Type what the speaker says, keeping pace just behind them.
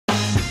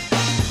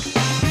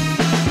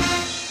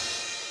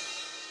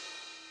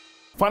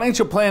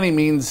Financial planning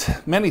means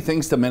many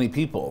things to many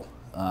people.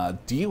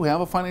 Do you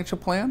have a financial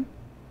plan?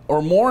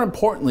 Or more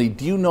importantly,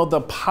 do you know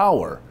the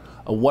power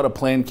of what a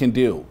plan can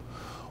do?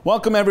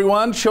 Welcome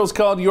everyone. Show's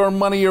called Your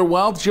Money, Your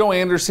Wealth. Joe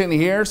Anderson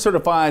here,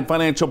 certified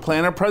financial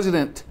planner,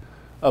 president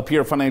of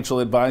Pure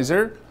Financial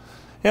Advisor.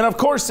 And of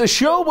course, the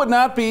show would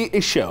not be a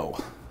show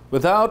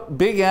without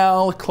Big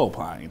Al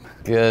Clopine.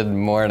 Good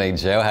morning,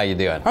 Joe. How you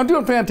doing? I'm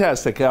doing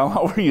fantastic, Al.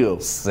 How are you?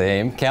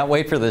 Same. Can't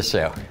wait for this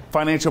show.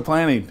 Financial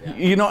planning.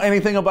 You know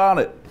anything about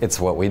it? It's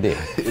what we do.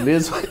 It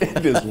is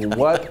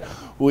what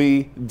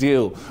we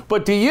do.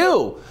 But do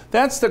you?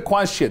 That's the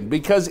question.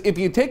 Because if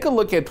you take a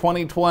look at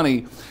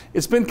 2020,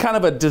 it's been kind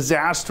of a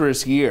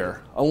disastrous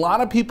year. A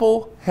lot of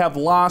people have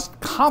lost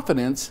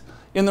confidence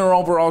in their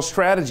overall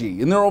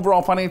strategy, in their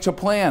overall financial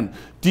plan.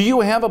 Do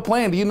you have a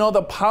plan? Do you know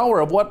the power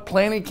of what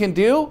planning can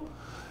do?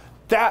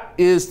 That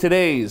is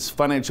today's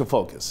Financial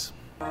Focus.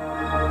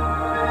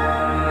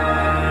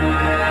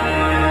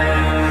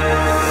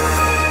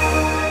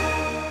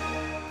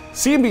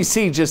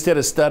 CNBC just did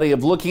a study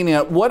of looking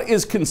at what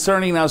is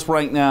concerning us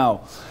right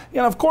now.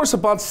 And of course,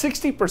 about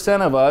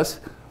 60% of us,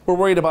 we're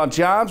worried about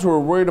jobs, we're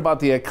worried about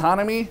the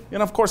economy,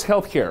 and of course,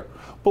 healthcare.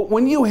 But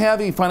when you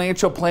have a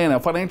financial plan, a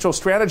financial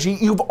strategy,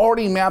 you've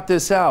already mapped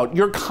this out.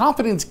 Your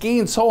confidence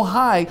gains so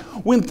high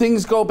when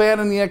things go bad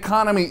in the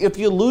economy, if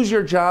you lose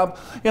your job,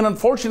 and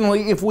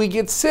unfortunately, if we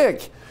get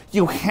sick.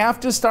 You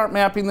have to start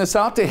mapping this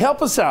out. To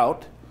help us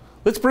out,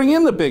 let's bring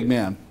in the big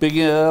man, Big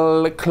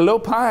Al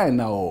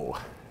Clopine.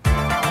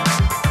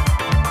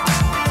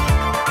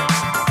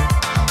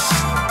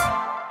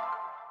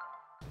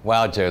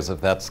 Wow,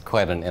 Joseph, that's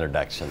quite an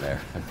introduction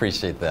there. I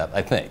appreciate that,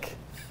 I think.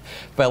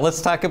 But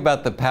let's talk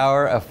about the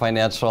power of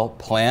financial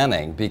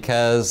planning,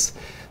 because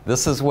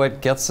this is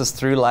what gets us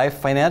through life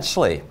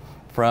financially,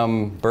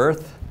 from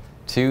birth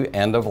to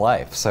end of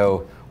life.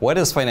 So what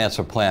is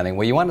financial planning?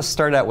 Well, you want to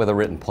start out with a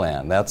written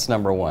plan. That's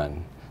number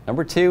one.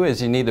 Number two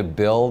is you need to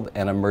build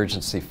an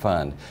emergency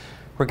fund.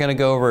 We're going to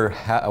go over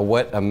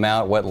what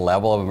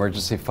level of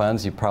emergency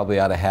funds you probably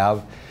ought to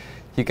have.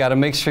 You got to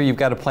make sure you've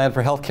got a plan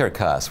for healthcare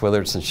costs,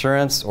 whether it's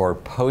insurance or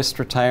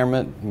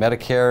post-retirement,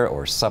 Medicare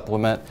or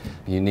supplement.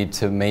 You need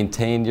to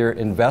maintain your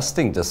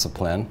investing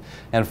discipline.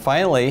 And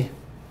finally,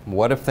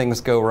 what if things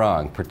go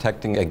wrong?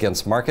 Protecting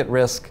against market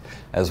risk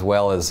as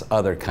well as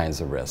other kinds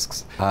of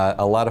risks.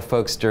 A lot of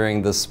folks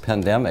during this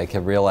pandemic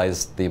have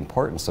realized the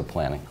importance of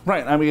planning.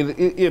 Right. I mean,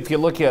 if you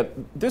look at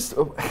this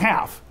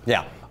half.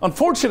 Yeah.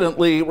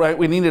 Unfortunately, right,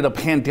 we needed a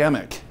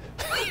pandemic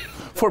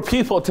for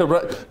people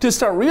to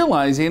start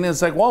realizing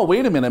it's like, well,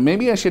 wait a minute,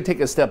 maybe I should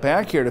take a step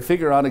back here to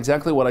figure out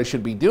exactly what I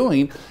should be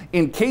doing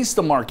in case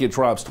the market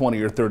drops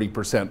 20 or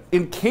 30%,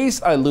 in case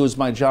I lose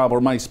my job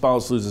or my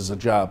spouse loses a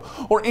job,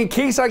 or in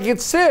case I get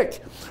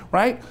sick,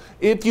 right?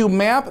 If you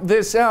map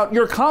this out,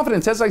 your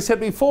confidence, as I said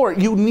before,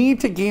 you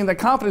need to gain the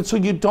confidence so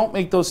you don't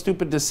make those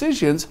stupid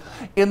decisions.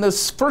 And the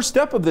first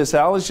step of this,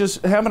 Al, is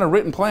just having a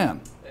written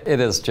plan. It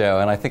is,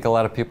 Joe, and I think a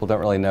lot of people don't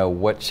really know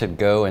what should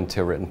go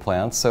into a written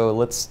plan, so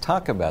let's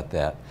talk about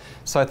that.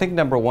 So I think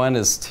number one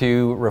is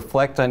to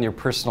reflect on your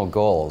personal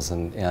goals,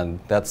 and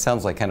that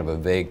sounds like kind of a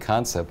vague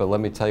concept, but let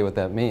me tell you what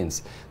that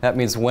means. That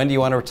means, when do you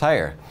want to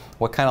retire?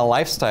 What kind of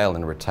lifestyle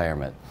in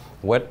retirement?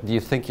 What do you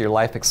think your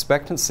life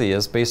expectancy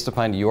is based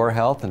upon your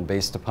health and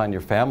based upon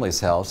your family's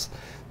health?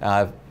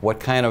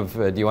 What kind of,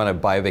 do you want to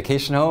buy a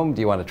vacation home?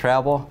 Do you want to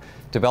travel?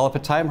 Develop a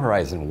time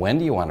horizon. When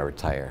do you want to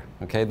retire?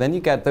 Okay, then you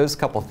got those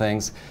couple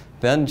things.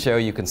 Then, Joe,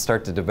 you can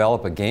start to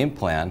develop a game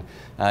plan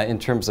in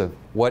terms of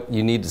what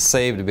you need to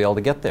save to be able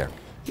to get there.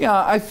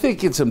 Yeah, I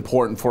think it's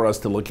important for us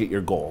to look at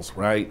your goals,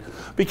 right?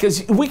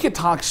 Because we could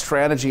talk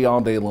strategy all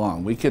day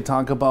long. We could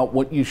talk about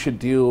what you should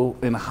do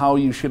and how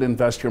you should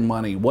invest your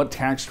money, what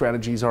tax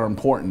strategies are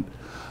important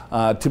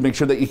to make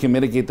sure that you can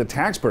mitigate the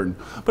tax burden.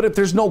 But if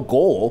there's no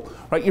goal,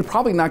 right, you're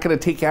probably not going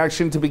to take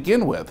action to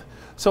begin with.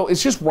 So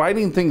it's just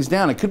writing things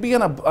down. It could be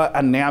on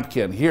a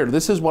napkin. Here,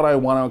 this is what I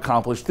want to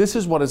accomplish. This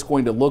is what it's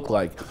going to look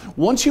like.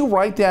 Once you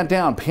write that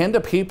down, pen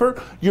to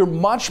paper, you're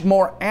much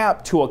more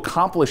apt to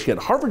accomplish it.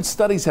 Harvard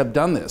studies have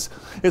done this.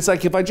 It's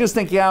like, if I just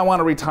think, yeah, I want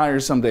to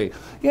retire someday.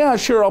 Yeah,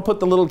 sure, I'll put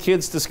the little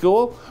kids to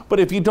school. But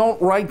if you don't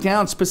write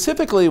down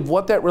specifically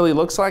what that really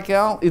looks like,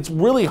 Al, it's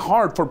really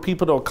hard for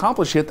people to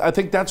accomplish it. I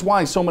think that's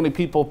why so many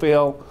people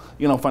fail,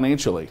 you know,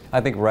 financially.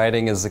 I think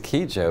writing is the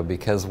key, Joe,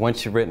 because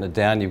once you've written it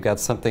down, you've got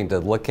something to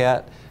look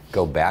at,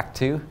 go back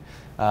to.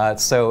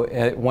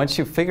 Once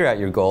you figure out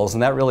your goals,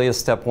 and that really is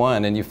step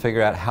one, and you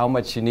figure out how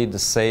much you need to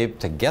save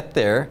to get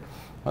there,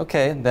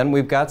 okay, then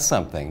we've got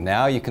something.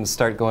 Now you can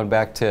start going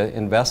back to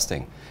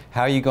investing.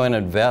 How are you going to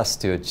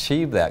invest to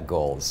achieve that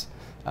goals?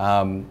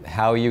 How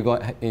are you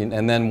going,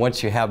 and then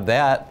once you have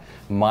that,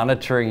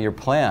 monitoring your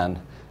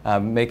plan,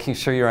 making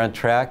sure you're on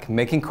track,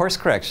 making course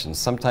corrections.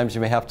 Sometimes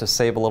you may have to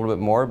save a little bit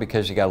more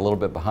because you got a little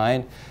bit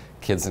behind.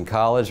 kids in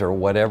college or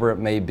whatever it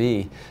may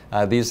be.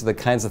 These are the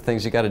kinds of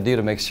things you got to do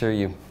to make sure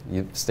you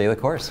stay the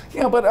course.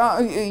 Yeah,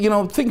 but you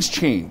know, things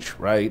change,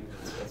 right?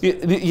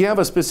 You have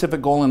a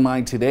specific goal in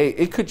mind today.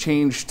 It could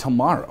change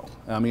tomorrow.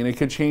 I mean, it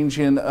could change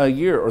in a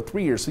year or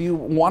 3 years. So you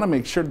want to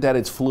make sure that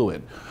it's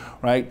fluid,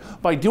 right?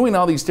 By doing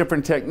all these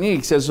different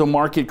techniques, as the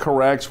market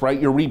corrects, right,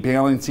 you're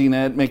rebalancing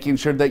it, making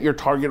sure that your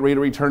target rate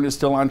of return is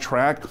still on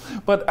track.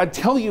 But I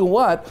tell you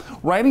what,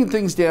 writing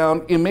things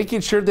down and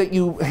making sure that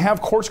you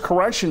have course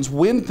corrections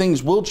when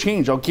things will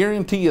change. I'll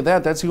guarantee you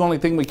that. That's the only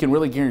thing we can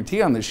really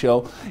guarantee on this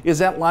show, is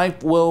that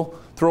life will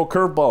throw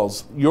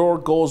curveballs. Your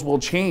goals will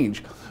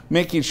change.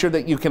 Making sure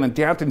that you can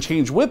adapt and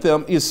change with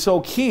them is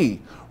so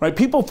key, right?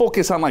 People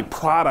focus on like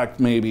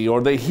product maybe,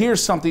 or they hear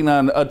something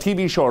on a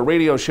TV show or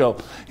radio show.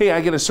 Hey,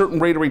 I get a certain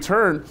rate of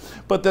return,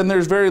 but then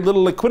there's very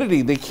little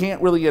liquidity. They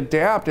can't really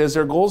adapt as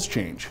their goals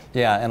change.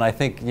 Yeah, and I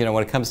think, you know,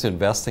 when it comes to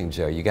investing,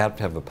 Joe, you have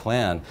to have a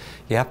plan.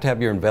 You have to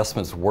have your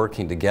investments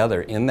working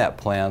together in that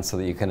plan so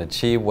that you can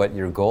achieve what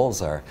your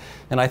goals are.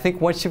 And I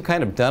think once you've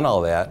kind of done all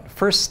that,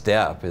 first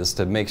step is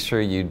to make sure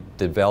you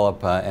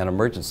develop an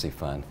emergency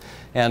fund.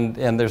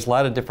 And there's a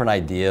lot of different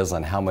ideas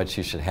on how much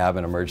you should have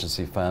in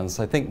emergency funds.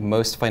 I think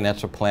most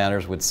financial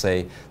planners would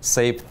say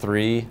save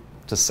 3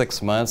 to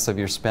 6 months of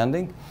your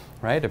spending,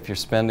 right? If you're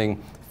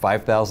spending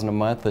 $5,000 a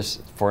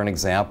month, for an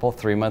example,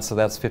 3 months of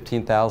that's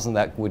 $15,000.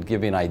 That would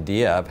give you an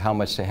idea of how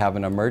much to have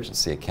in an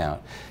emergency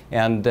account.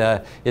 And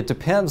it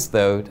depends,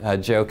 though,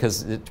 Joe,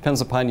 because it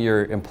depends upon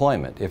your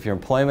employment. If your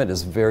employment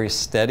is very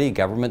steady,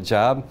 government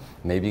job,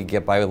 maybe you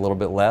get by with a little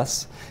bit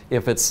less.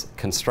 If it's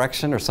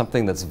construction or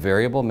something that's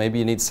variable, maybe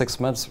you need 6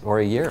 months or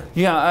a year.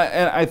 Yeah,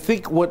 and I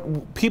think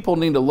what people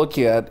need to look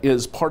at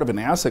is part of an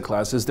asset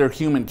class is their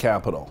human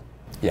capital.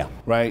 Yeah.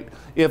 Right?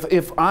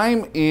 If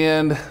I'm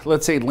in,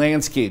 let's say,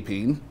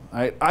 landscaping,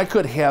 I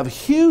could have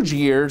huge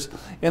years,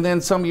 and then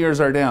some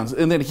years are down,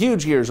 and then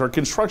huge years, or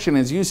construction,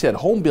 as you said,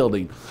 home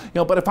building. You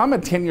know, but if I'm a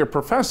 10-year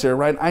professor,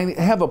 right, I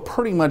have a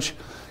pretty much,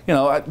 you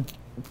know, a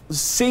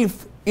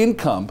safe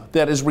income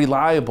that is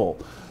reliable.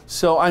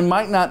 So I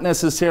might not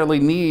necessarily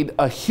need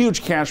a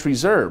huge cash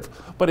reserve.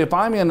 But if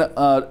I'm in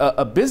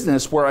a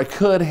business where I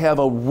could have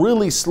a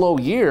really slow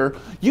year,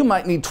 you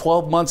might need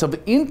 12 months of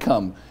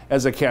income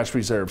as a cash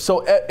reserve. So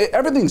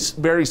everything's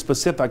very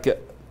specific,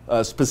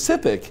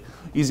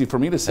 easy for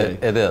me to say.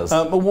 It is.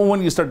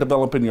 When you start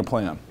developing your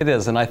plan. It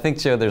is, and I think,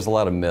 Joe, there's a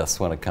lot of myths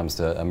when it comes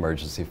to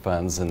emergency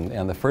funds.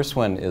 And the first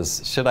one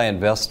is, should I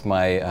invest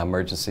my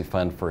emergency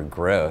fund for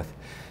growth?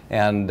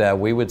 And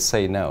we would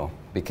say no,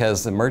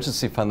 because the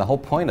emergency fund, the whole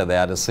point of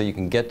that is so you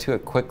can get to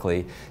it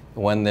quickly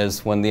when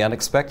the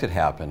unexpected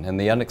happen. And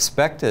the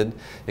unexpected,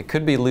 it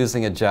could be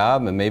losing a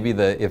job, and maybe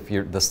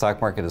if the stock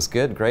market is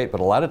good, great,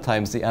 but a lot of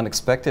times the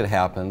unexpected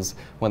happens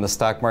when the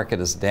stock market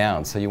is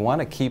down. So you want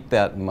to keep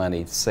that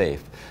money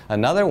safe.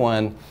 Another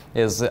one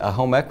is a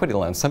home equity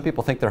loan. Some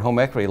people think their home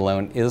equity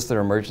loan is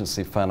their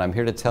emergency fund. I'm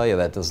here to tell you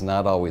that does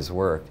not always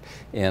work.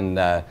 In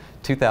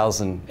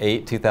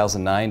 2008,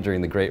 2009,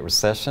 during the Great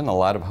Recession, a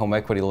lot of home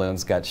equity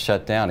loans got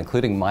shut down,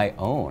 including my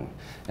own.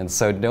 And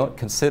so don't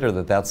consider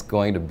that that's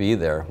going to be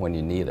there when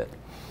you need it.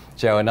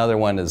 Joe, another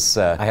one is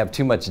I have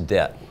too much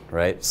debt,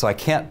 right? So I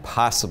can't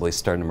possibly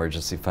start an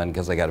emergency fund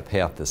because I got to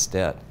pay off this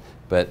debt.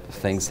 But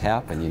things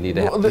happen. You need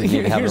to have,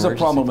 here's the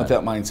problem with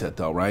that mindset,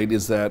 though, right?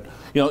 Is that,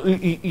 you know,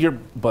 your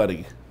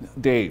buddy,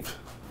 Dave.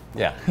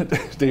 Yeah.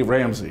 Dave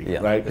Ramsey, yeah.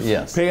 Right?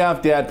 Yes. Pay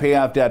off debt, pay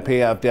off debt,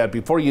 pay off debt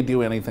before you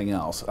do anything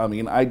else. I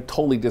mean, I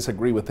totally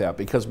disagree with that,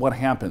 because what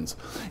happens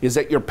is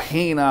that you're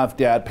paying off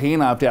debt,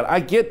 paying off debt. I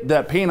get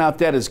that paying off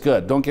debt is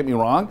good, don't get me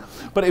wrong.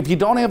 But if you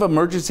don't have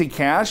emergency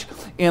cash,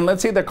 and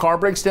let's say the car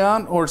breaks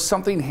down or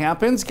something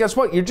happens, guess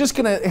what? You're just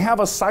going to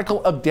have a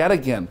cycle of debt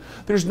again.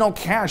 There's no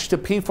cash to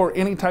pay for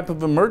any type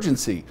of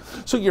emergency.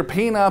 So you're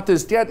paying off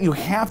this debt. You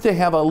have to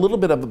have a little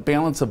bit of a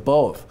balance of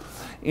both.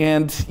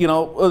 And, you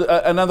know,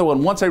 another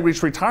one, once I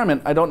reach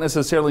retirement, I don't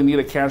necessarily need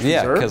a cash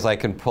reserve. Yeah, because I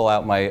can pull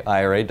out my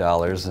IRA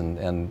dollars,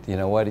 and you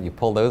know what, you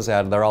pull those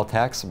out, they're all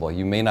taxable.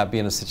 You may not be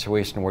in a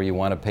situation where you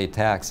want to pay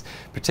tax.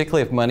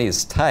 Particularly if money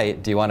is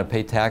tight, do you want to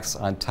pay tax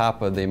on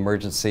top of the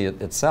emergency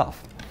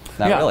itself?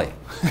 Not really.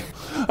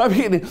 I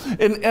mean,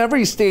 in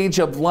every stage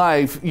of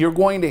life, you're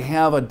going to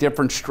have a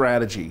different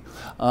strategy,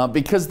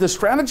 because the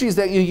strategies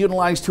that you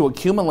utilize to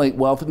accumulate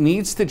wealth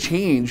needs to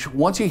change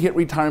once you hit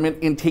retirement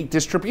and take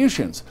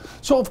distributions.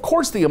 So, of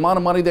course, the amount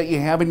of money that you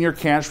have in your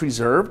cash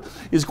reserve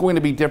is going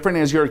to be different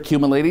as you're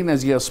accumulating,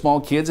 as you have small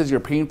kids, as you're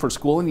paying for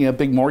school, and you have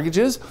big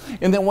mortgages.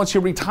 And then once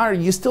you retire,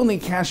 you still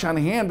need cash on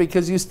hand,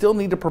 because you still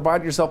need to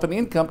provide yourself an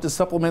income to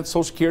supplement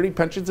Social Security,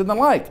 pensions, and the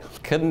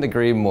like. Couldn't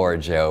agree more,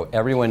 Joe.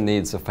 Everyone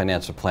needs a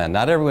financial plan.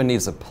 Not everyone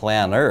needs a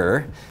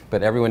planner,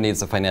 but everyone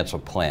needs a financial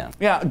plan.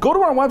 Yeah, go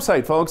to our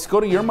website, folks. Go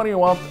to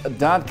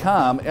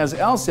yourmoneyyourwealth.com. As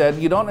Al said,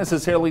 you don't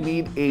necessarily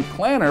need a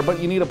planner, but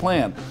you need a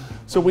plan.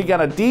 So we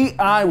got a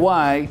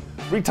DIY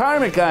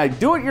Retirement guide,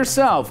 do it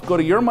yourself. Go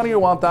to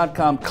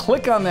yourmoneyyourwealth.com,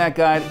 click on that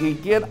guide,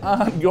 and get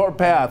on your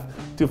path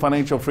to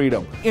financial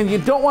freedom. And you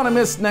don't want to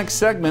miss next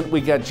segment. We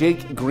got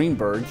Jake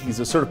Greenberg. He's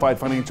a certified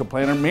financial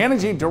planner,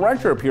 managing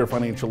director of Pure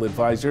Financial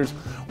Advisors.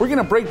 We're going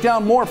to break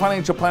down more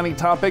financial planning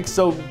topics,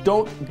 so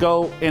don't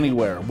go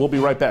anywhere. We'll be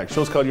right back.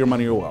 Show's called Your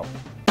Money, Your Wealth.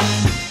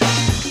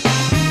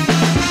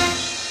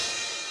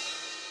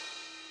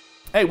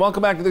 Hey,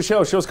 welcome back to the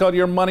show. Show's called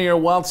Your Money, Your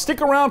Wealth.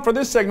 Stick around for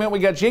this segment. We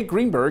got Jake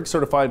Greenberg,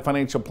 certified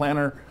financial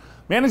planner,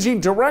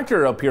 managing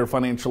director of Pure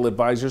Financial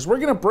Advisors. We're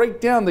going to break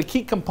down the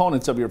key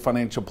components of your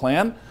financial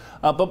plan.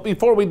 But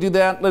before we do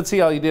that, let's see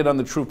how you did on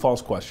the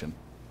true-false question.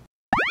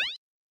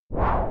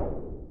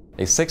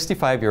 A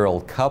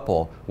 65-year-old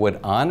couple would,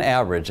 on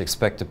average,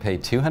 expect to pay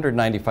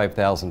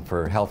 $295,000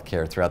 for health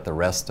care throughout the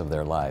rest of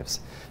their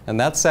lives. And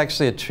that's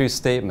actually a true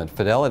statement.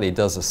 Fidelity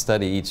does a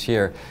study each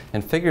year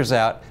and figures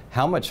out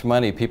how much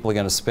money people are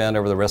going to spend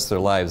over the rest of their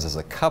lives as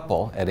a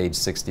couple at age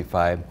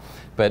 65.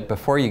 But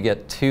before you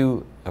get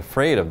too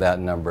afraid of that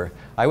number,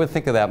 I would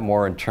think of that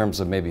more in terms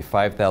of maybe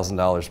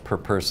 $5,000 per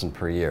person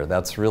per year.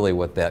 That's really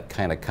what that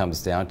kind of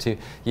comes down to.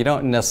 You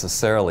don't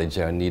necessarily,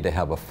 Joe, need to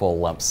have a full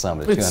lump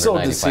sum of $295,000. It's so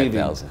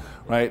deceiving,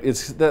 right?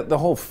 It's the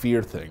whole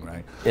fear thing,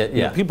 right?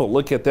 You know, people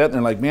look at that and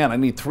they're like, man, I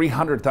need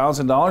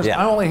 $300,000. Yeah.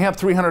 I only have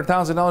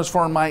 $300,000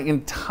 for my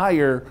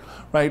entire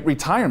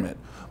retirement.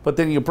 But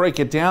then you break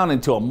it down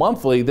into a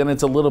monthly, then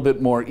it's a little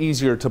bit more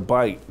easier to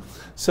bite.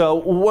 So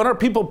what are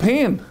people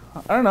paying?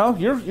 I don't know.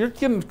 You're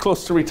getting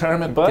close to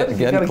retirement, bud.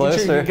 Getting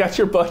closer. You got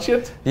your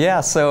budget?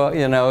 Yeah. So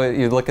you know,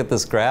 you look at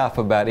this graph.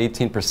 About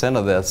 18%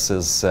 of this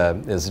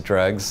is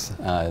drugs,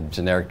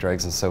 generic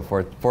drugs, and so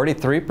forth.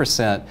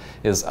 43%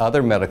 is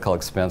other medical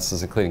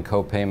expenses, including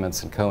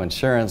co-payments and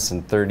co-insurance,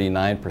 and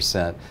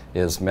 39%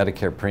 is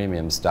Medicare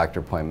premiums, doctor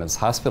appointments,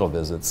 hospital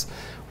visits.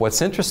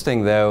 What's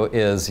interesting, though,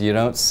 is you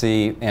don't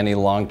see any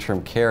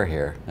long-term care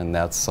here, and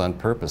that's on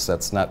purpose.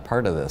 That's not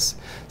part of this.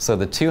 So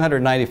the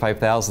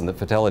 $295,000 that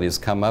Fidelity has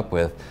come up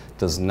with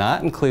does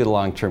not include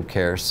long-term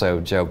care. So,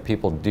 Joe,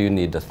 people do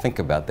need to think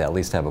about that, at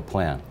least have a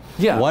plan.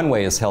 Yeah. One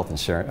way is health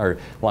insurance, or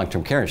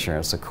long-term care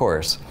insurance, of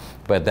course,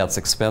 but that's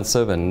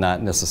expensive and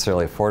not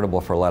necessarily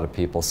affordable for a lot of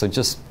people. So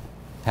just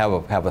have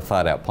a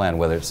thought-out plan,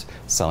 whether it's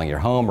selling your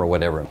home or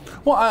whatever.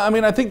 Well, I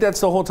mean, I think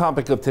that's the whole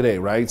topic of today,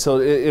 right? So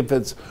if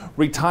it's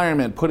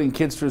retirement, putting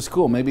kids through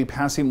school, maybe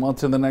passing wealth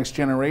to the next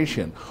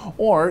generation,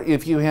 or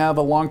if you have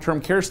a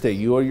long-term care stay,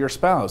 you or your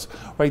spouse,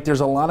 right?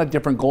 There's a lot of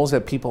different goals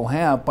that people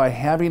have. By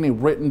having a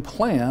written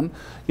plan,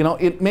 you know,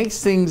 it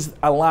makes things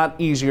a lot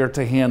easier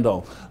to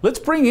handle. Let's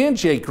bring in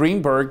Jake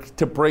Greenberg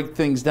to break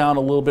things down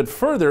a little bit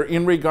further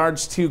in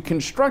regards to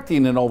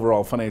constructing an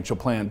overall financial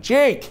plan.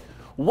 Jake,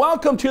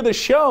 welcome to the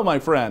show, my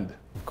friend.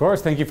 Of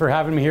course, thank you for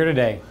having me here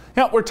today.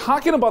 Now, we're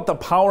talking about the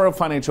power of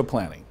financial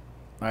planning,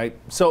 right?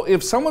 So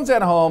if someone's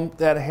at home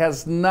that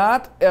has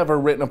not ever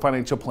written a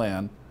financial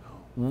plan,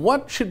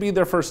 what should be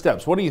their first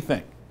steps? What do you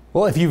think?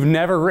 Well, if you've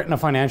never written a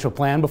financial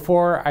plan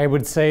before, I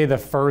would say the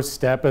first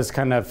step is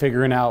kind of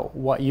figuring out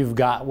what you've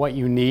got, what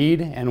you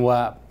need, and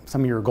what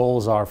some of your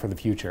goals are for the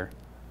future.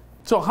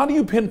 So how do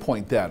you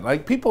pinpoint that?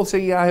 Like, people say,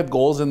 yeah, I have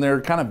goals, and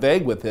they're kind of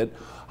vague with it.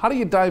 How do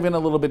you dive in a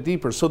little bit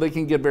deeper so they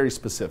can get very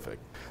specific?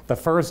 The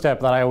first step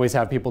that I always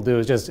have people do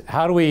is just,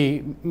 how do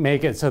we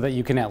make it so that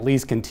you can at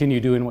least continue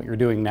doing what you're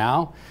doing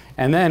now?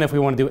 And then if we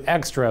want to do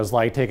extras,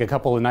 like take a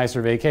couple of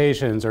nicer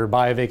vacations or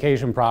buy a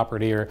vacation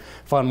property or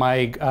fund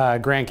my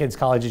grandkids'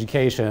 college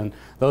education,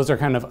 those are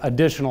kind of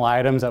additional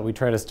items that we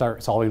try to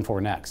start solving for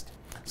next.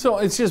 So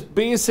it's just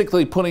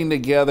basically putting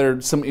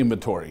together some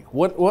inventory.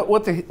 What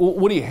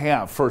do you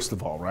have, first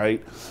of all,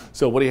 right?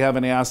 So what do you have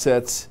in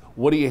assets?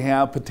 What do you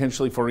have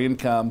potentially for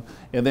income?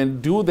 And then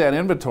do that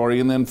inventory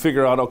and then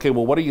figure out, okay,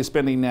 well, what are you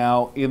spending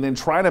now? And then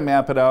try to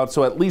map it out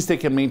so at least they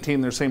can maintain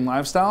their same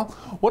lifestyle.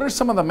 What are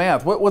some of the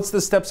math? What's the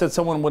steps that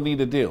someone would need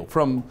to do?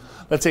 From,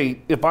 let's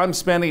say, if I'm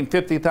spending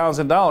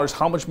 $50,000,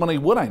 how much money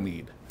would I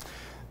need?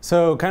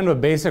 So kind of a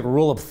basic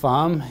rule of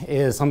thumb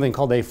is something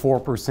called a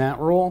 4%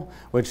 rule,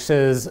 which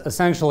says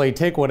essentially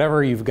take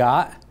whatever you've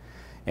got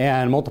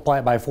and multiply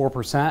it by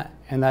 4%,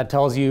 and that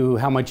tells you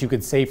how much you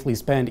could safely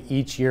spend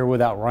each year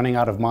without running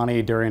out of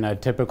money during a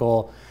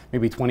typical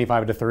maybe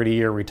 25 to 30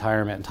 year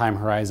retirement time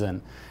horizon.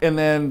 And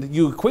then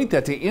you equate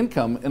that to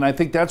income, and I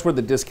think that's where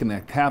the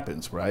disconnect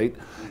happens, right?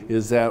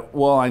 Is that,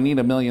 well, I need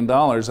 $1 million,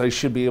 I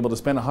should be able to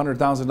spend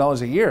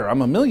 $100,000 a year,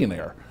 I'm a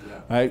millionaire.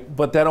 Right?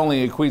 But that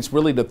only equates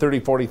really to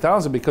 30,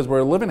 40,000 because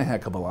we're living a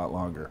heck of a lot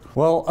longer.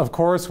 Well, of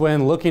course,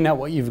 when looking at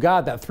what you've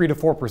got, that 3 to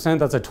 4%,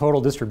 that's a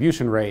total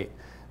distribution rate.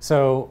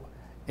 So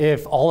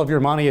if all of your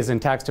money is in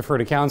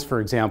tax-deferred accounts,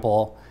 for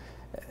example,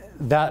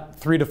 that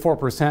 3 to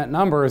 4%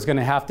 number is going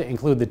to have to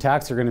include the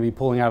tax you're going to be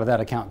pulling out of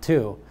that account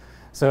too.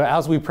 So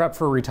as we prep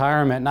for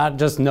retirement, not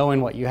just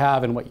knowing what you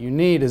have and what you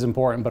need is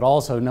important, but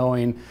also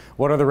knowing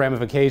what are the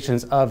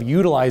ramifications of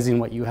utilizing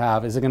what you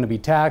have. Is it going to be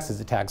taxed? Is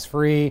it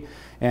tax-free?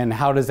 And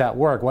how does that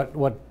work?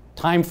 What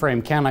time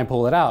frame can I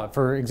pull it out?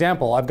 For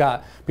example, I've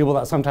got people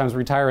that sometimes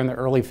retire in their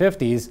early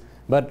 50s,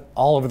 but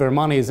all of their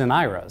money is in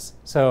IRAs.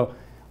 So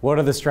what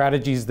are the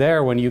strategies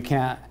there when you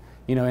can't,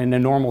 in a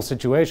normal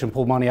situation,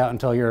 pull money out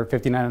until you're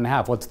 59 and a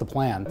half. What's the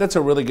plan? That's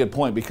a really good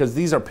point, because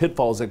these are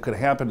pitfalls that could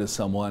happen to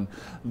someone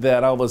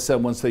that all of a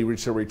sudden, once they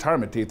reach their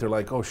retirement date, they're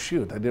like, oh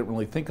shoot, I didn't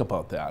really think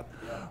about that,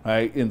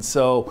 right? And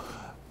so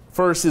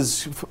first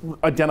is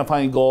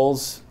identifying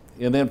goals,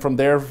 and then from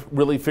there,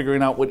 really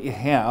figuring out what you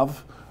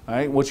have,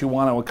 right? What you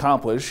want to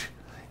accomplish.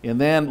 And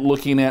then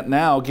looking at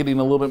now, getting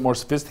a little bit more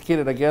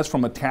sophisticated, I guess,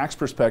 from a tax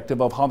perspective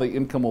of how the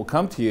income will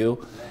come to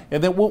you.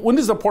 And then when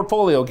does the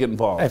portfolio get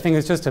involved? I think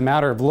it's just a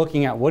matter of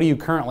looking at what do you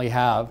currently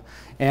have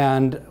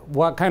and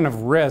what kind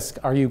of risk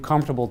are you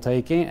comfortable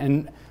taking.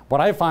 And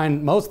what I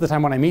find most of the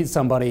time when I meet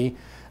somebody,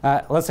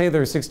 let's say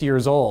they're 60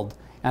 years old,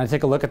 and I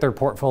take a look at their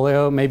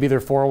portfolio, maybe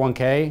their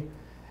 401k,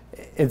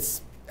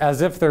 it's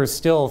as if they're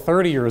still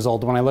 30 years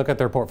old when I look at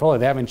their portfolio.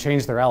 They haven't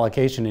changed their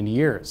allocation in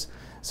years.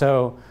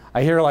 So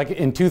I hear, like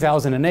in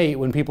 2008,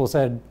 when people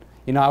said,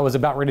 I was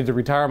about ready to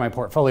retire, my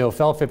portfolio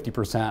fell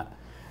 50%.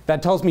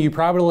 That tells me you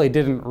probably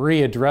didn't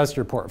readdress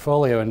your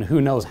portfolio in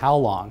who knows how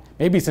long.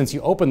 Maybe since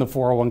you opened the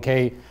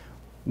 401k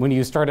when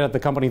you started at the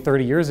company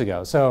 30 years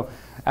ago. So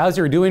as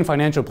you're doing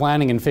financial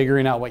planning and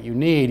figuring out what you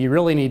need, you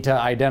really need to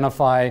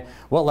identify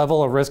what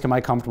level of risk am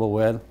I comfortable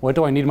with? What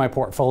do I need my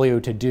portfolio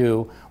to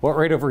do? What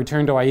rate of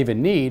return do I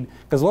even need?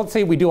 Because let's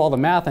say we do all the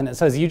math and it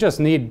says you just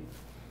need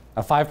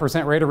a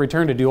 5% rate of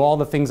return to do all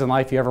the things in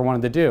life you ever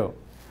wanted to do.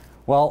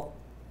 Well,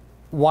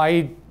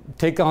 why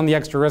take on the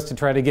extra risk to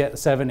try to get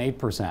 7,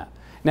 8%?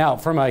 Now,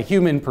 from a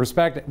human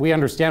perspective, we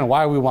understand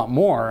why we want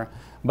more,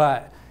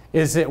 but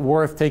is it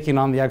worth taking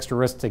on the extra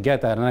risk to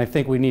get that? And I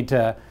think we need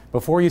to,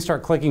 before you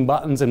start clicking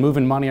buttons and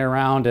moving money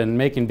around and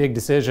making big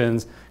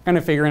decisions, kind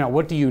of figuring out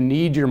what do you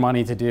need your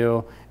money to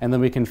do, and then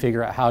we can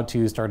figure out how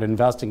to start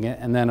investing it.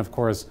 And then, of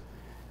course,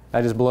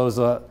 that just blows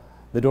the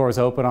doors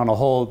open on a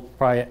whole,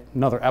 probably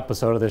another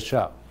episode of this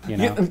show.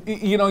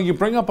 You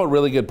bring up a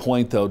really good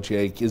point, though,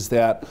 Jake, is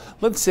that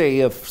let's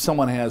say if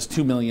someone has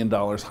 $2 million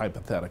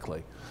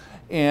hypothetically,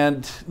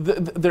 and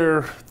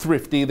they're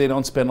thrifty, they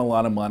don't spend a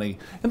lot of money,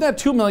 and that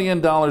 $2 million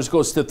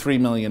goes to $3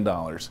 million.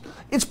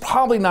 It's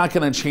probably not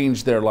going to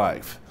change their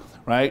life,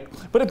 right?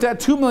 But if that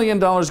 $2 million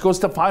goes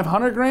to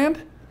 500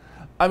 grand,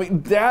 I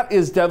mean, that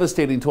is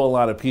devastating to a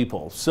lot of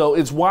people. So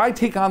it's why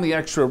take on the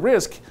extra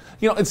risk.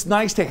 It's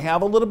nice to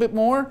have a little bit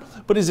more,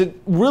 but is it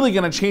really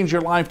going to change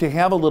your life to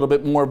have a little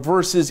bit more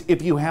versus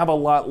if you have a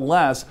lot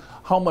less,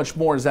 how much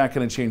more is that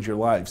going to change your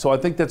life? So I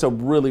think that's a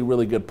really,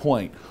 really good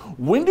point.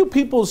 When do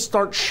people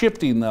start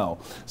shifting, though?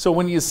 So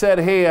when you said,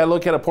 hey, I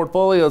look at a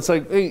portfolio, it's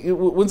like, hey,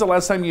 when's the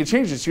last time you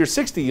changed this? You're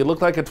 60, you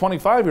look like a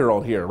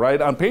 25-year-old here,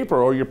 right, on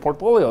paper, or your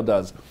portfolio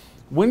does.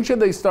 When should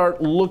they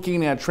start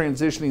looking at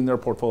transitioning their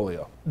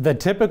portfolio? The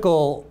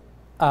typical,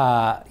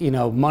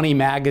 Money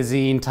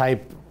Magazine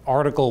type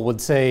article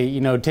would say,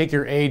 take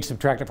your age,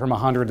 subtract it from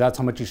 100, that's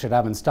how much you should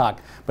have in stock.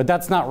 But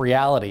that's not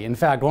reality. In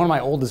fact, one of my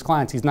oldest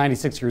clients, he's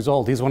 96 years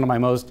old. He's one of my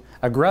most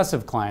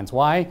aggressive clients.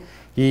 Why?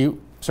 He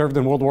served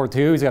in World War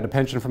II. He's got a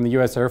pension from the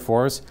U.S. Air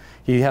Force.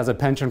 He has a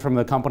pension from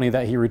the company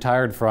that he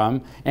retired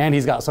from, and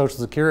he's got Social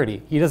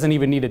Security. He doesn't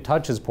even need to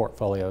touch his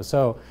portfolio.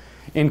 So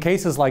in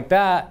cases like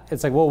that,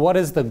 it's like, well, what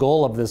is the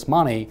goal of this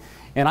money?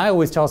 And I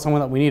always tell someone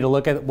that we need to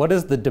look at what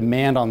is the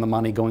demand on the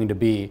money going to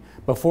be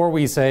before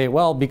we say,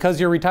 well, because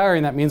you're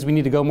retiring, that means we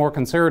need to go more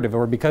conservative,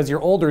 or because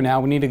you're older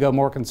now, we need to go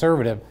more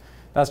conservative.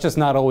 That's just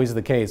not always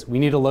the case. We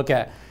need to look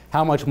at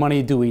how much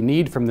money do we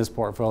need from this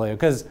portfolio.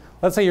 Because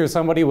let's say you're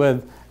somebody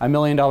with $1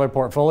 million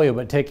portfolio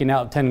but taking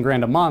out 10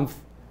 grand a month,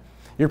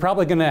 you're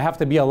probably going to have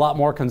to be a lot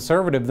more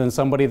conservative than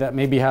somebody that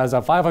maybe has a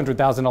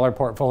 $500,000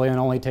 portfolio and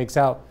only takes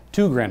out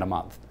 2 grand a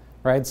month,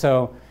 right?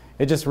 So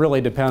it just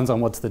really depends on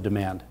what's the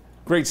demand.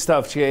 Great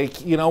stuff, Jake.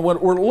 When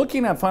we're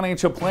looking at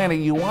financial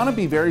planning, you want to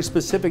be very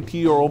specific to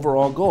your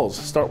overall goals.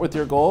 Start with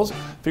your goals,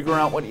 figure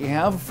out what you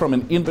have from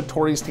an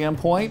inventory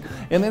standpoint,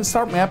 and then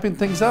start mapping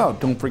things out.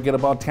 Don't forget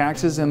about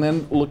taxes, and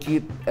then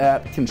looking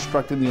at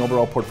constructing the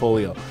overall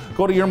portfolio.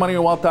 Go to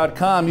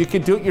yourmoneyyourwealth.com. You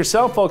can do it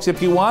yourself, folks,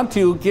 if you want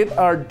to. Get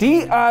our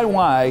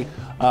DIY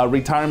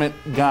retirement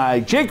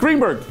guide. Jake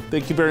Greenberg,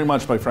 thank you very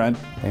much, my friend.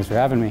 Thanks for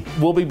having me.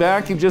 We'll be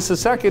back in just a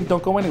second.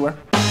 Don't go anywhere.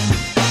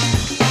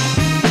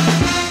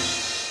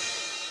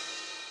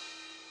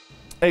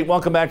 Hey,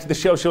 welcome back to the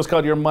show. Show's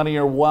called Your Money,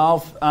 Your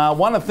Wealth. I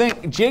want to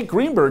thank Jake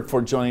Greenberg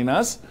for joining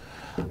us,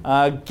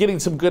 getting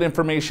some good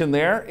information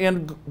there.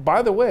 And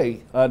by the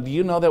way, do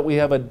you know that we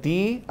have a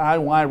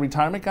DIY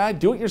retirement guide?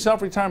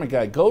 Do-it-yourself retirement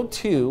guide. Go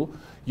to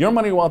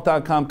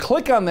yourmoneyyourwealth.com,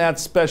 click on that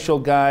special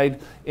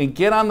guide, and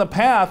get on the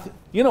path,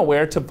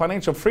 where, to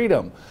financial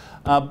freedom.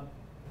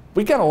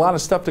 We got a lot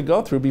of stuff to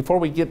go through before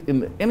we get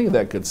into any of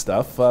that good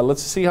stuff.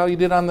 Let's see how you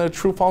did on the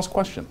true-false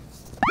question.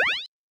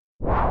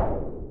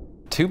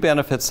 Two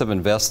benefits of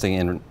investing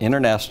in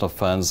international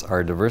funds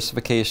are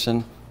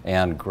diversification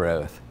and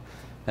growth.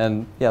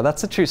 And yeah,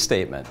 that's a true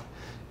statement.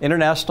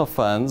 International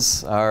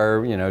funds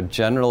are,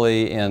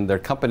 generally in their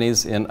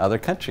companies in other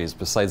countries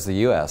besides the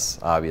US,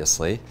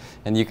 obviously.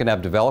 And you can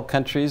have developed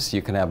countries,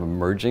 you can have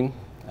emerging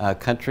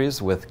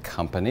countries with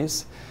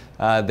companies.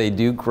 They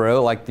do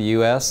grow like the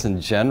U.S.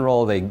 In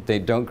general, they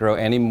don't grow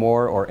any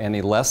more or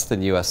any less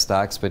than U.S.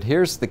 stocks. But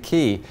here's the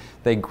key.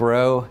 They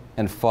grow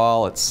and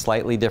fall at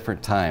slightly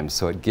different times,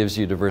 so it gives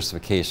you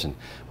diversification.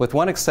 With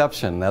one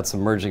exception, that's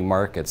emerging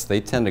markets.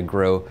 They tend to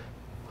grow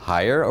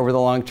higher over the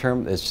long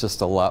term. It's just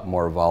a lot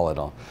more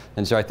volatile.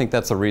 And so I think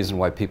that's a reason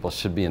why people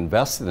should be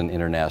invested in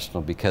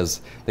international,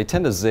 because they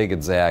tend to zig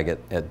and zag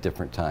at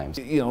different times.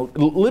 You know,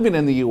 living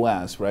in the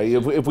U.S., right?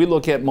 If we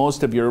look at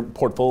most of your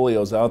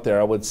portfolios out there,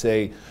 I would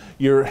say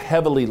you're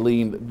heavily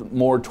leaned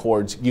more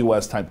towards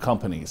U.S. type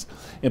companies.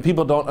 And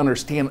people don't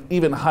understand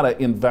even how to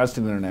invest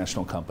in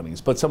international companies.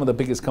 But some of the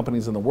biggest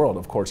companies in the world,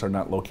 of course, are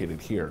not located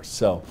here.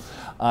 So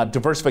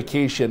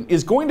diversification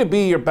is going to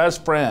be your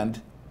best friend,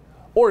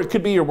 or it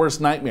could be your worst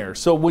nightmare.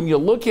 So when you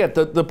look at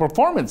the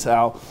performance,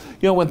 Al,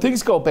 you know, when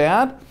things go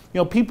bad, you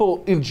know,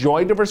 people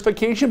enjoy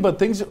diversification, but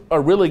things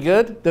are really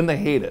good, then they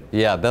hate it.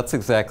 Yeah, that's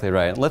exactly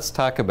right. Let's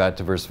talk about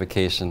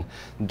diversification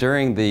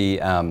during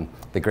the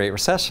Great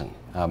Recession.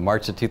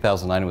 March of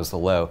 2009 was the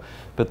low,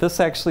 but this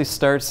actually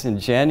starts in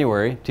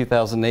January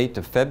 2008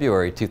 to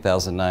February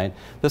 2009.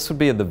 This would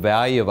be the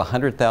value of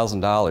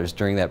 $100,000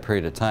 during that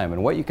period of time.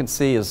 And what you can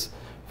see is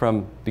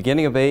from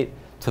beginning of 8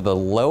 to the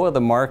low of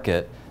the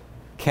market,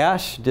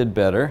 cash did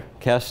better.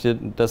 Cash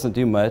doesn't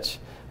do much.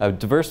 A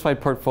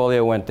diversified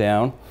portfolio went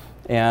down,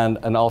 and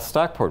an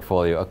all-stock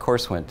portfolio, of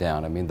course, went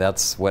down. I mean,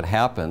 that's what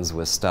happens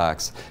with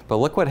stocks. But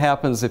look what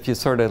happens if you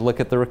sort of look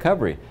at the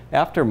recovery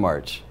after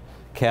March.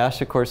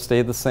 Cash, of course,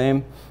 stayed the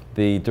same.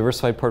 The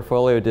diversified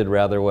portfolio did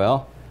rather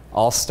well.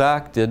 All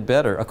stock did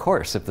better, of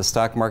course, if the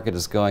stock market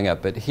is going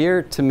up. But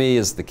here, to me,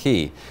 is the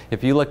key.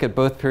 If you look at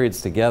both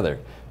periods together,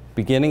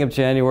 beginning of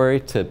January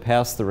to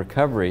past the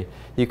recovery,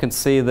 you can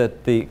see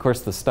that, of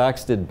course, the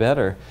stocks did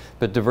better,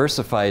 but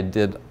diversified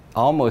did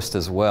almost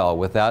as well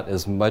without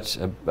as much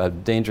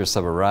dangerous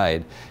of a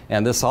ride.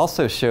 And this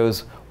also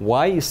shows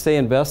why you stay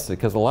invested,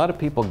 because a lot of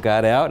people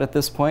got out at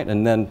this point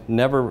and then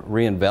never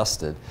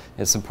reinvested.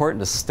 It's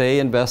important to stay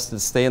invested,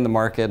 stay in the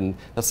market, and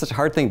that's such a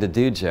hard thing to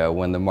do, Joe,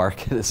 when the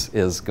market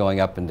is going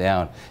up and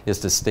down, is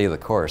to stay the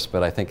course,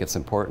 but I think it's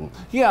important.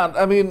 Yeah,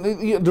 I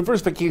mean,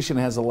 diversification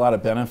has a lot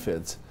of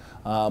benefits.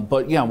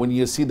 But yeah, when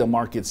you see the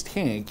markets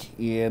tank,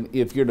 and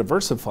if you're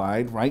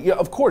diversified, right? Yeah,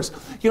 of course.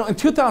 You know, in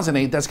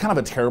 2008, that's kind of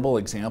a terrible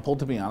example,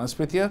 to be honest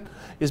with you,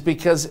 is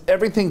because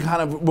everything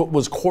kind of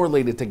was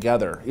correlated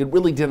together. It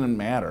really didn't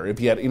matter if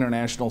you had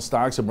international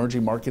stocks,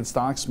 emerging market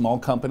stocks, small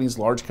companies,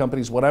 large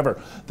companies, whatever.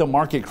 The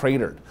market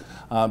cratered.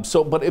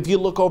 But if you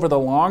look over the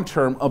long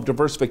term of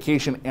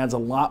diversification, adds a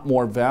lot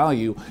more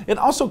value. It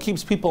also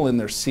keeps people in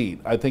their seat,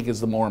 I think,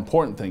 is the more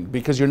important thing,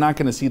 because you're not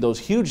going to see those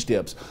huge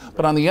dips.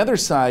 But on the other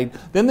side,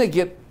 then they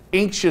get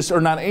anxious,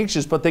 or not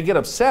anxious, but they get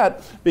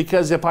upset,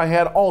 because if I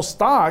had all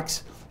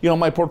stocks, you know,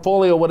 my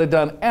portfolio would have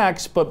done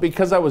X, but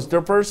because I was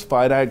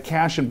diversified, I had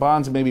cash and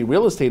bonds and maybe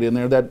real estate in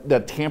there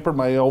that tampered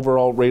my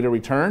overall rate of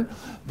return,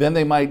 then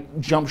they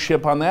might jump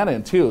ship on that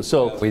end too.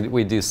 So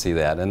we do see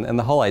that, and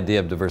the whole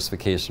idea of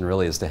diversification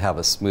really is to have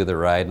a smoother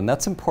ride, and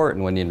that's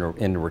important when you're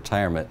in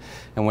retirement.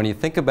 And when you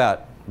think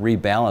about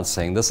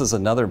rebalancing, this is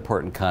another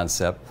important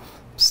concept.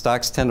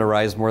 Stocks tend to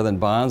rise more than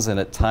bonds, and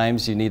at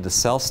times you need to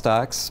sell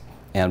stocks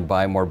and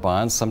buy more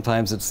bonds.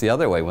 Sometimes it's the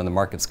other way when the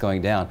market's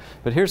going down.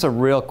 But here's a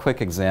real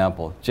quick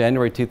example.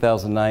 January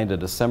 2009 to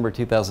December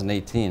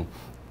 2018,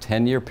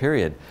 10-year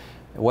period.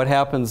 What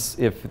happens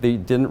if they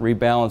didn't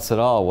rebalance at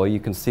all? Well, you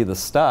can see the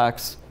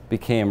stocks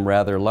became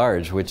rather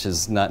large, which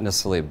is not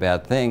necessarily a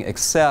bad thing,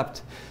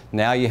 except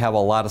now you have a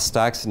lot of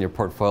stocks in your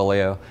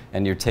portfolio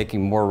and you're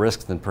taking more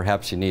risk than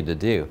perhaps you need to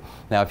do.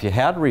 Now, if you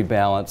had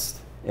rebalanced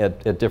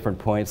at different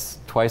points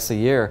twice a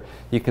year,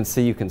 you can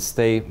see you can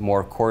stay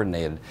more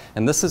coordinated.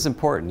 And this is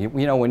important.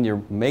 You know, when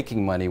you're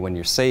making money, when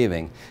you're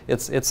saving,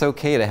 it's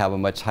okay to have a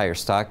much higher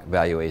stock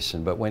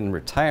valuation, but when in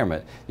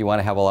retirement, you want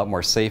to have a lot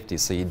more safety,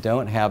 so you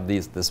don't have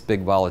this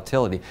big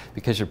volatility,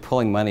 because you're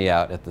pulling money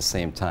out at the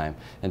same time.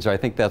 And so I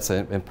think that's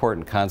an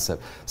important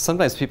concept.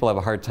 Sometimes people have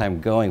a hard time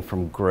going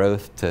from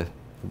growth to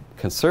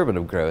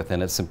conservative growth,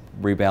 and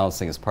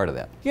rebalancing is part of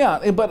that.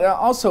 Yeah, but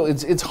also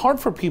it's hard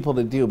for people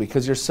to do,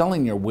 because you're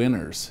selling your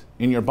winners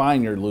and you're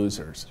buying your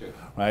losers, sure,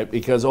 right?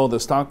 Because, oh, the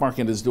stock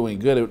market is doing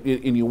good,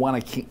 and you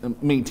want to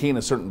maintain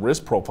a certain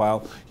risk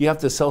profile, you have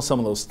to sell some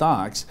of those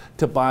stocks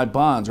to buy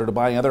bonds or to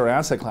buy other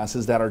asset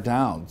classes that are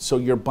down. So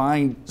you're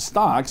buying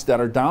stocks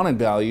that are down in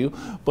value,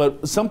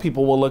 but some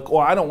people will look,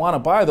 well, I don't want to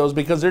buy those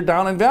because they're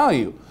down in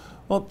value.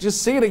 Well,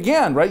 just say it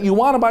again, right? You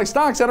want to buy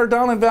stocks that are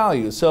down in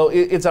value. So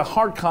it's a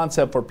hard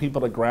concept for people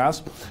to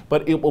grasp,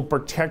 but it will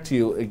protect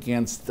you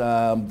against,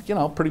 you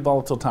know, pretty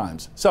volatile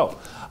times. So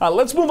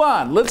let's move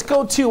on. Let's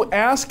go to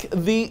Ask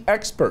the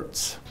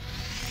Experts.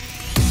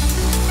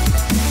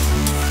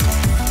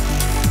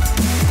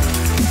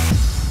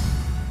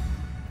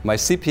 My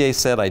CPA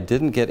said I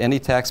didn't get any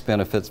tax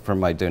benefits from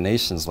my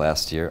donations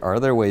last year. Are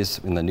there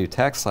ways in the new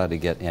tax law to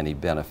get any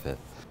benefit?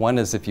 One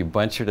is if you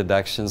bunch your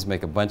deductions,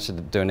 make a bunch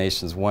of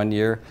donations one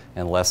year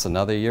and less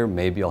another year,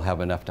 maybe you'll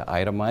have enough to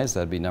itemize.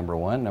 That'd be number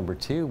one. Number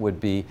two would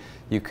be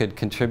you could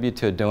contribute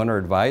to a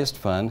donor-advised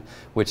fund,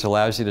 which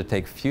allows you to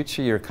take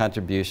future year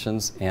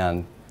contributions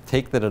and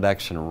take the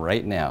deduction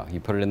right now. You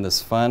put it in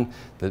this fund.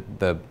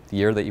 The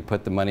year that you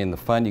put the money in the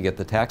fund, you get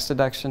the tax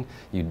deduction.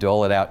 You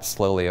dole it out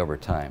slowly over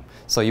time.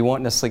 So you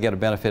won't necessarily get a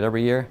benefit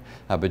every year,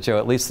 but Joe,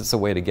 at least it's a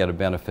way to get a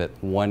benefit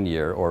one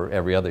year or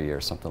every other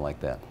year, something like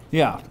that.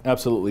 Yeah,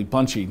 absolutely.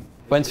 Bunching.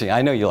 Bunching.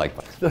 I know you like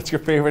bunching. That's your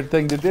favorite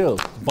thing to do.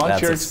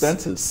 Bunch your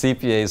expenses.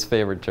 CPA's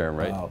favorite term,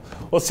 right? Wow.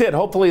 Well, Sid,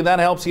 hopefully that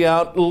helps you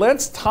out.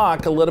 Let's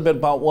talk a little bit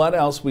about what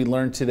else we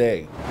learned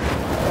today.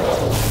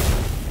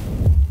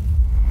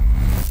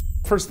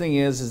 First thing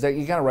is that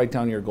you got to write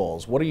down your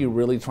goals. What are you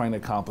really trying to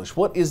accomplish?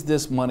 What is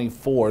this money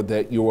for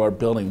that you are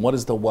building? What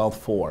is the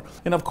wealth for?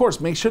 And of course,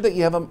 make sure that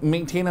you have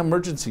maintain an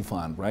emergency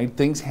fund, right?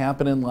 Things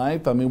happen in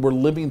life. I mean, we're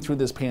living through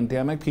this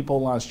pandemic. People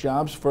lost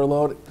jobs,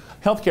 furloughed,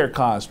 healthcare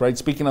costs, right?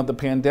 Speaking of the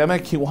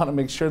pandemic, you want to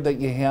make sure that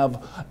you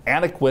have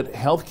adequate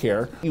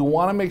healthcare. You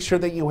want to make sure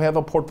that you have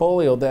a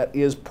portfolio that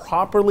is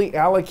properly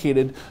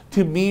allocated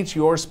to meet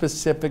your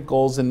specific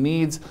goals and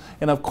needs.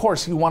 And of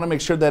course, you want to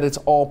make sure that it's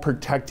all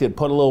protected.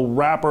 Put a little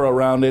wrapper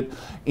around it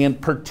and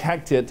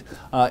protect it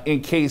in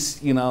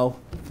case, you know,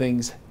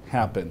 things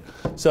happen.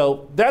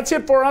 So that's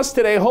it for us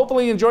today.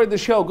 Hopefully you enjoyed the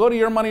show. Go to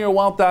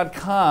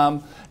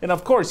yourmoneyyourwealth.com. And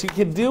of course, you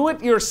can do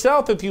it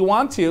yourself if you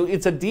want to.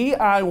 It's a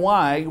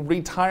DIY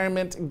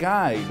retirement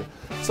guide.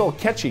 It's a little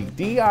catchy,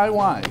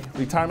 DIY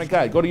retirement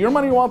guide. Go to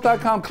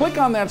yourmoneyyourwealth.com, click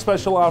on that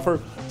special offer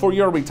for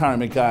your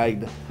retirement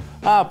guide.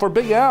 For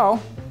Big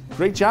Al,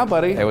 great job,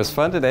 buddy. It was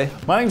fun today.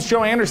 My name's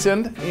Joe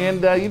Anderson,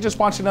 and you just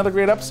watched another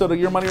great episode of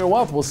Your Money, Your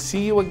Wealth. We'll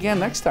see you again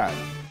next time.